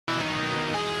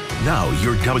Now,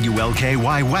 your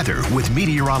WLKY weather with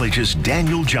meteorologist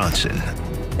Daniel Johnson.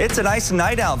 It's a nice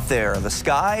night out there. The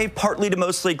sky partly to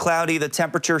mostly cloudy. The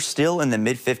temperature still in the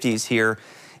mid-50s here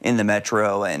in the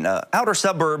metro, and outer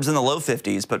suburbs in the low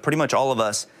 50s, but pretty much all of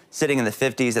us sitting in the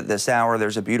 50s at this hour.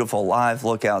 There's a beautiful live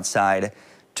look outside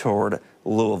toward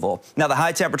Louisville. Now, the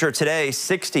high temperature today,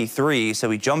 63, so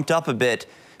we jumped up a bit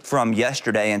from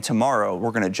yesterday, and tomorrow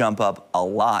we're going to jump up a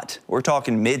lot. We're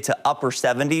talking mid to upper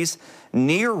 70s,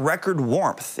 near record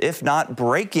warmth, if not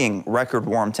breaking record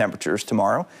warm temperatures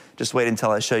tomorrow. Just wait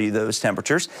until I show you those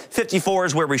temperatures. 54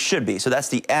 is where we should be, so that's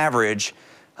the average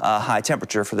high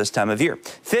temperature for this time of year.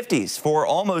 50s for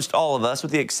almost all of us,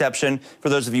 with the exception for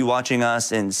those of you watching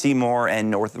us in Seymour and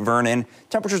North Vernon.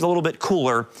 Temperatures a little bit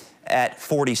cooler at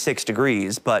 46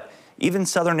 degrees, but even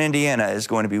southern Indiana is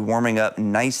going to be warming up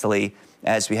nicely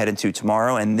as we head into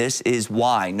tomorrow, and this is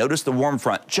why. Notice the warm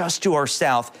front just to our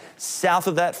south. South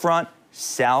of that front,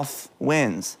 south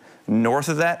winds. North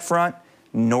of that front,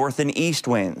 north and east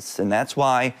winds, and that's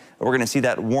why we're going to see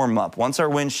that warm up. Once our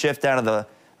winds shift out of the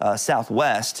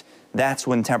southwest, that's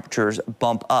when temperatures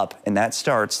bump up, and that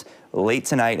starts late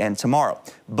tonight and tomorrow.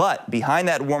 But behind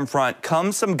that warm front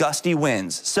comes some gusty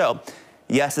winds. So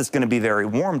yes, it's going to be very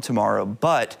warm tomorrow,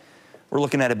 but we're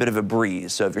looking at a bit of a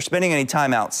breeze. So if you're spending any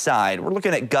time outside, we're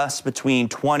looking at gusts between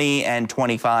 20 and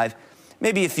 25,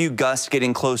 maybe a few gusts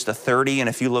getting close to 30 in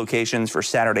a few locations for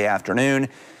Saturday afternoon.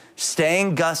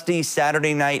 Staying gusty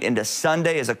Saturday night into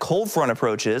Sunday as a cold front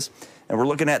approaches, and we're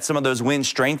looking at some of those winds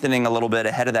strengthening a little bit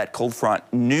ahead of that cold front.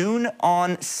 Noon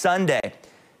on Sunday,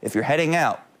 if you're heading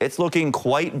out, it's looking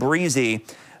quite breezy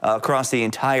across the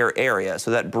entire area.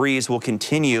 So that breeze will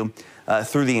continue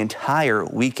through the entire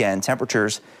weekend.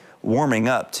 Temperatures warming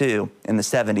up too in the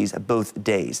 70s both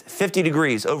days. 50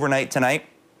 degrees overnight tonight.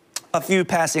 A few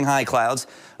passing high clouds.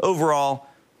 Overall,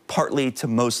 partly to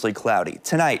mostly cloudy.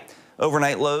 Tonight,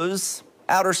 overnight lows,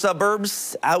 outer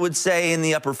suburbs, I would say in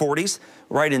the upper 40s.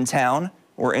 Right in town,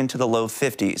 we're into the low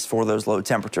 50s for those low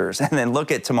temperatures. And then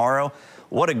look at tomorrow.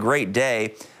 What a great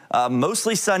day.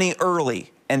 Mostly sunny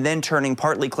early and then turning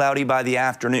partly cloudy by the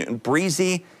afternoon.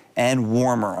 Breezy and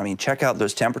warmer. I mean, check out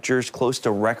those temperatures close to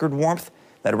record warmth.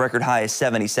 That record high is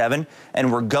 77,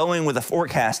 and we're going with a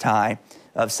forecast high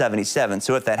of 77.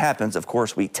 So if that happens, of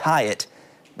course, we tie it,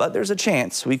 but there's a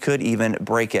chance we could even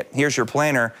break it. Here's your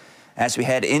planner as we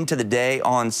head into the day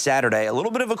on Saturday. A little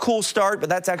bit of a cool start, but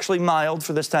that's actually mild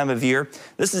for this time of year.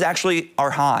 This is actually our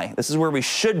high. This is where we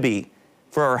should be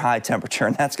for our high temperature,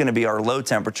 and that's going to be our low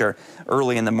temperature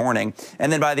early in the morning.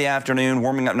 And then by the afternoon,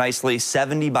 warming up nicely,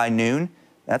 70 by noon.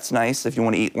 That's nice if you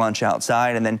want to eat lunch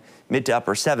outside, and then mid to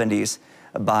upper 70s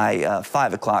by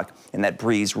 5 o'clock, and that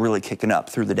breeze really kicking up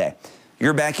through the day.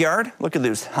 Your backyard, look at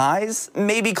those highs,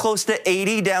 maybe close to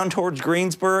 80 down towards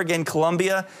Greensburg and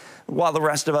Columbia, while the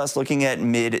rest of us looking at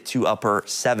mid to upper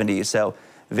 70s. So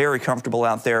very comfortable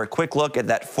out there. A quick look at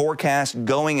that forecast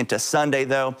going into Sunday,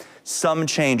 though. Some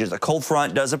changes. A cold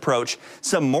front does approach.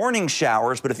 Some morning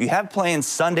showers, but if you have plans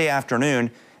Sunday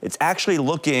afternoon, it's actually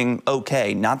looking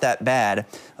okay, not that bad.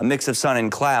 A mix of sun and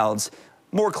clouds.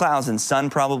 More clouds and sun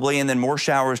probably, and then more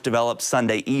showers develop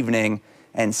Sunday evening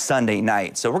and Sunday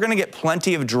night. So we're going to get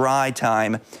plenty of dry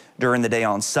time during the day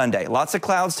on Sunday. Lots of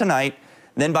clouds tonight.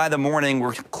 Then by the morning,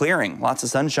 we're clearing. Lots of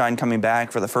sunshine coming back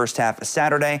for the first half of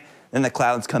Saturday. Then the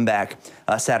clouds come back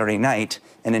Saturday night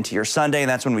and into your Sunday, and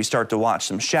that's when we start to watch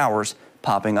some showers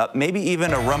popping up, maybe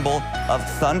even a rumble of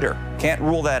thunder. Can't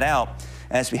rule that out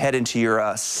as we head into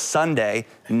your Sunday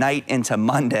night into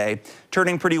Monday.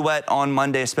 Turning pretty wet on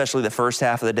Monday, especially the first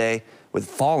half of the day, with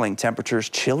falling temperatures.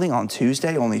 Chilly on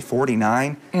Tuesday, only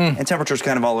 49, and temperatures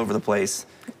kind of all over the place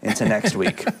into next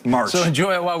week, March. So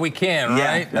enjoy it while we can, right?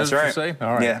 Yeah, that's right.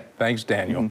 All right. Yeah. Thanks, Daniel.